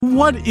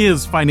what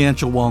is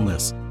financial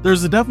wellness?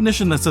 There's a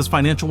definition that says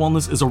financial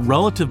wellness is a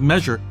relative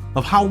measure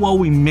of how well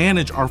we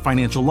manage our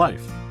financial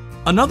life.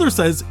 Another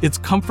says it's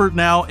comfort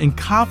now and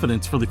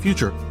confidence for the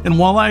future. And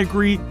while I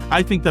agree,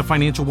 I think that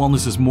financial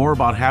wellness is more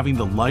about having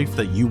the life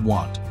that you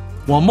want.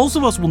 While most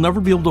of us will never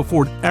be able to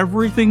afford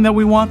everything that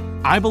we want,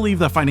 I believe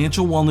that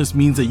financial wellness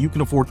means that you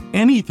can afford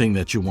anything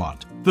that you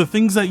want, the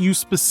things that you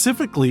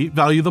specifically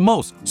value the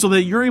most, so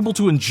that you're able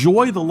to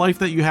enjoy the life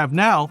that you have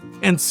now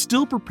and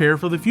still prepare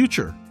for the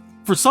future.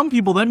 For some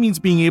people, that means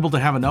being able to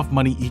have enough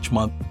money each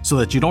month so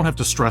that you don't have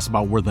to stress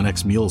about where the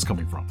next meal is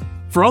coming from.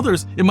 For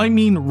others, it might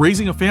mean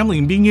raising a family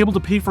and being able to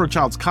pay for a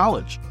child's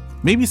college.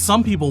 Maybe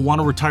some people want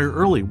to retire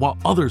early, while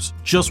others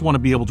just want to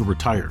be able to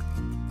retire.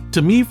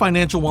 To me,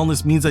 financial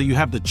wellness means that you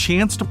have the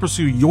chance to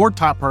pursue your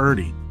top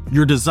priority,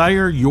 your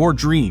desire, your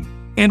dream.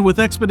 And with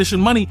Expedition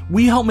Money,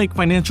 we help make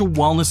financial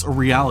wellness a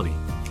reality.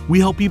 We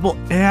help people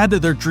add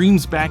their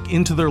dreams back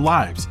into their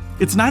lives.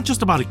 It's not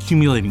just about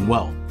accumulating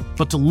wealth,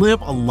 but to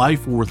live a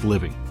life worth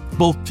living,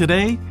 both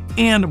today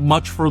and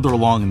much further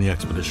along in the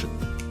expedition.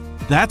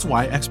 That's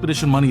why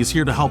Expedition Money is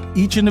here to help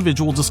each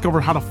individual discover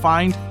how to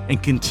find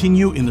and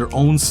continue in their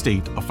own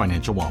state of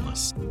financial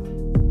wellness.